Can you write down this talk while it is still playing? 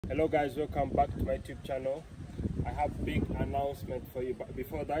Hello guys, welcome back to my YouTube channel. I have a big announcement for you, but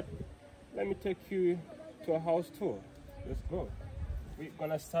before that, let me take you to a house tour. Let's go. We're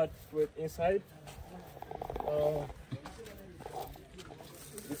gonna start with inside.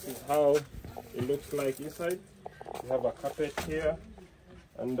 This is how it looks like inside. We have a carpet here,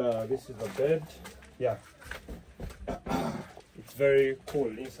 and this is a bed. Yeah, it's very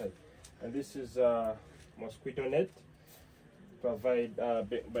cool inside. And this is a mosquito net provided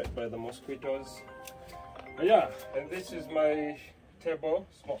by the mosquitoes. Yeah, and this is my table,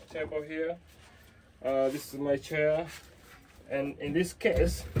 small table here. This is my chair, and in this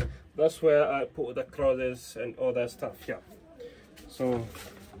case, that's where I put the clothes and all that stuff. Yeah. So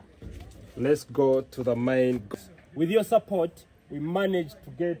let's go to the main. With your support, we managed to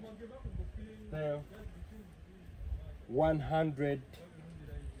get the 100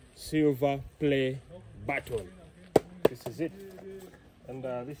 silver play button. This is it, and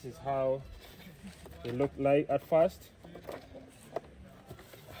this is how it looked like at first,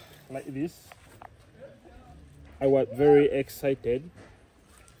 like this. I was very excited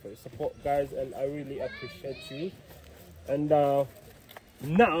for your support, guys, and I really appreciate you. And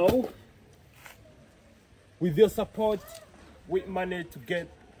now, with your support, we managed to get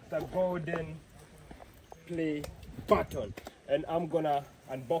the golden play button, and I'm gonna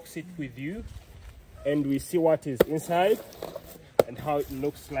unbox it with you, and we see what is inside and how it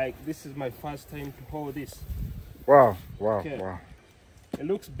looks like. This is my first time to hold this. Wow. Okay. It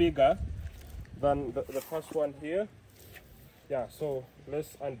looks bigger than the first one here. Yeah, so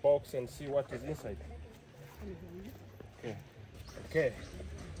let's unbox and see what is inside. Okay,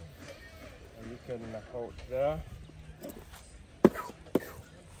 and you can hold there.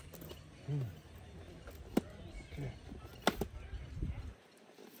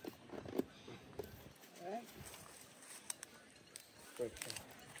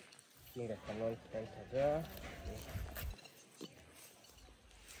 Finger cannot enter there.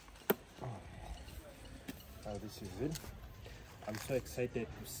 And this is it. I'm so excited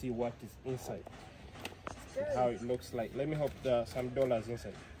to see what is inside and how it looks like. Let me hope there are some dollars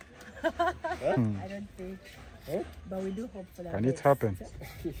inside. Huh? I don't think. Huh? But we do hope for that. Can it happen?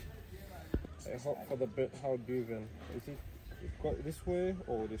 I hope for the bit. How do you even? Is it go this way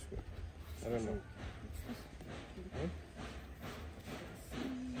or this way? I don't know. Huh?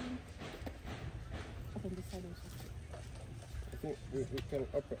 Open this side also. I think we can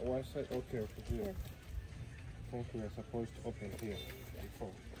open one side. Okay, here. Yeah. I think we are supposed to open here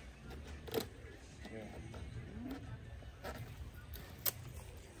before. Yeah.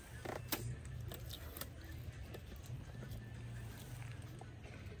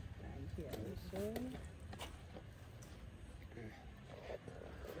 And here also.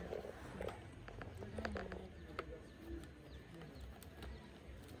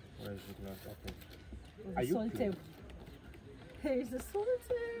 Why is it not open? There's Are a you salt clean? tape. There's a salt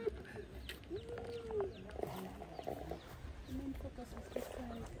tape. Main focus is this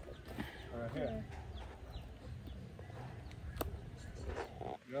side. Right here.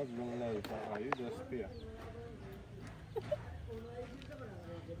 You have long nails. You just spear.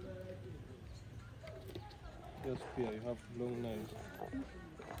 Just spear. You have long nails.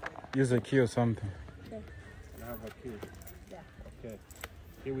 Use a key or something. Okay. You have a key. Yeah. Okay.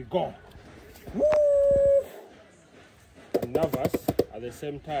 Here we go. Woo! I'm nervous at the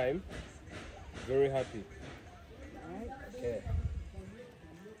same time. Very happy. Alright. Okay.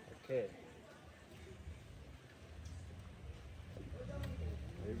 Okay.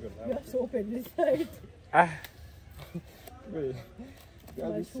 You have to open this side. Wait.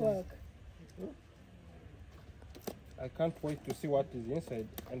 God, this Much is- work. I can't wait to see what is inside,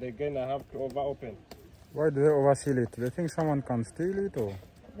 and again I have to open. Why do they overseal it? Do they think someone can steal it or?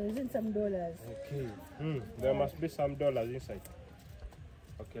 There isn't some dollars. Okay. There must be some dollars inside.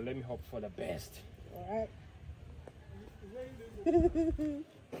 Okay, let me hope for the best. Alright.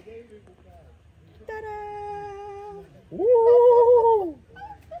 Ta-da! Woo!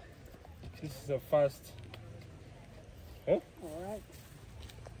 This is the first. Huh? Alright.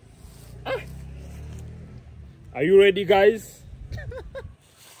 Are you ready, guys?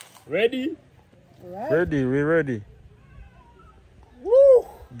 Ready? Alright. Ready, we're ready. Woo!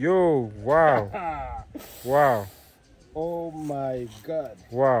 Yo, wow. Wow. Oh my God.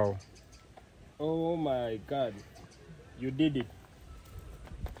 Wow. Oh my God. You did it.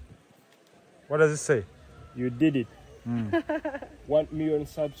 What does it say? You did it. 1 million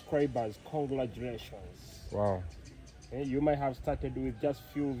subscribers. Congratulations. Wow. You might have started with just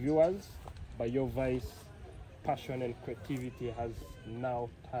few viewers, but your voice, passion and creativity has now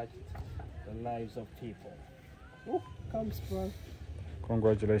touched the lives of people. Comes, bro.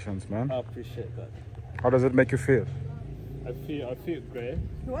 Congratulations, man. I appreciate that. How does it make you feel? I feel great.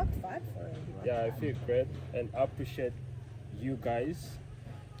 You worked hard for it. Yeah, I feel great, and I appreciate you guys,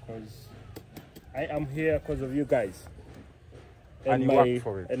 because I am here because of you guys. And you my, worked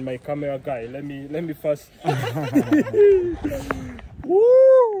for it. And my camera guy. Let me first.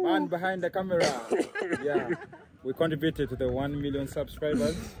 Woo! Man behind the camera. Yeah, we contributed to the 1 million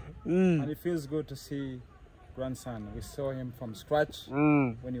subscribers, and it feels good to see grandson. We saw him from scratch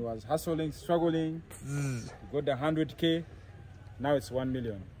when he was hustling, struggling. Got the 100K. Now it's 1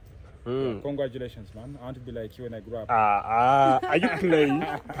 million. Yeah, congratulations, man. I want to be like you when I grow up. Are you playing?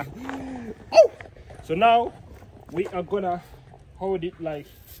 So now we are gonna hold it like.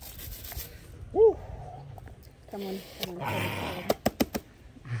 Woo. Come on.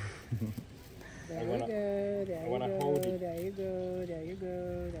 There you go. There you go. There you go. There you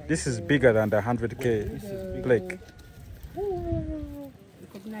go. This is bigger than the 100K Blake.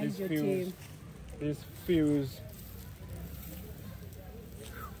 Recognize your team. This feels.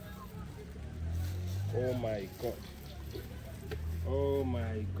 Oh my god. Oh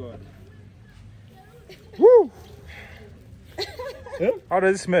my god. Woo! Huh? How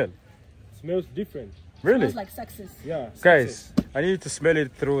does it smell? Smells different. Really? Smells like success. Yeah. Guys, I need to smell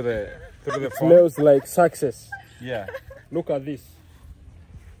it through the phone. Smells like success. Yeah. Look at this.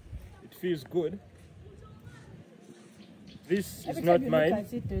 It feels good. This Every is time not you mine. look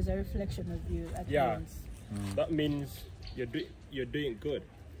at it, there's a reflection of you at Yeah. once. That means you're doing good.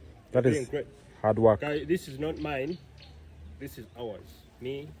 That You're is doing great. hard work. Guys, this is not mine. This is ours.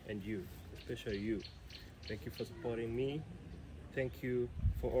 Me and you, especially you. Thank you for supporting me. Thank you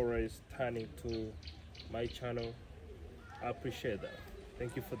for always turning to my channel. I appreciate that.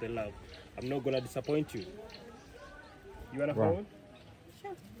 Thank you for the love. I'm not gonna disappoint you. You wanna Wow. hold?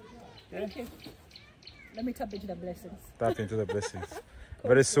 Sure. Thank you. Let me tap into the blessings. Tap into the blessings.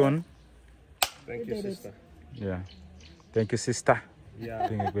 Very soon. Thank You you, did it. sister. Yeah. Thank you, sister. Yeah.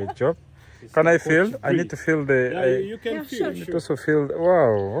 Doing a great job. Sister Can I Coach feel? I Bree. need to feel the. Yeah, I you can Yeah, feel. sure, Sure. it also feel.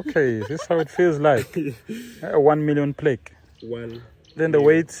 Wow. Okay. This is how it feels like. 1 million plaque. One. Then the Yeah.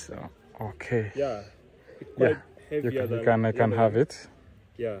 weights. Okay. Yeah. It's Yeah. quite heavier than I can the have other it.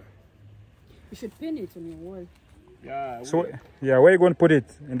 Yeah. You should pin it on your wall. Yeah. So yeah, where you going to put it?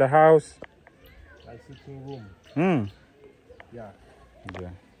 In the house? My sitting room. Hmm. Yeah. Yeah.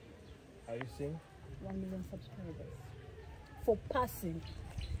 Are you seeing? 1 million subscribers. For passing.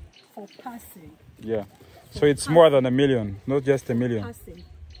 For passing. Yeah. So it's more than a million, not just a million. Passing.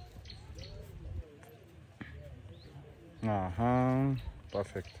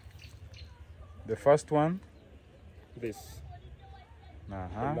 Perfect. The first one. This.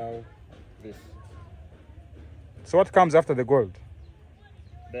 And now this. So what comes after the gold?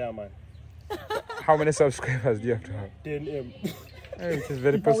 There, man. How many subscribers do you have to have? 10M. Hey, which is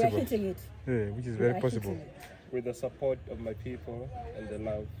very But we're possible. hitting it. Yeah, which is We very are possible. hitting it. With the support of my people and the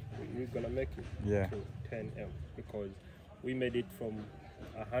love, we're gonna make it Yeah. to 10M, because we made it from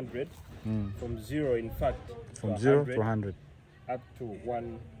 100, from zero, in fact, From 0 to 100. up to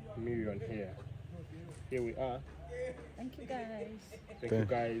 1 million here. Here we are. Thank you guys. Thank you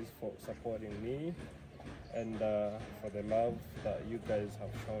guys for supporting me and for the love that you guys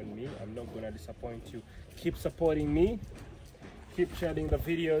have shown me. I'm not gonna disappoint you. Keep supporting me. Keep sharing the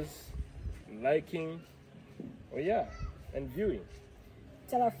videos, liking, and viewing.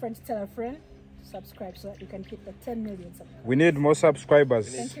 Tell our friend to subscribe so that you can hit the 10 million subscribers. We need more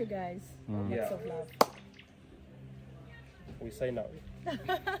subscribers. Thank you guys. Lots Yeah. of love. We sign out.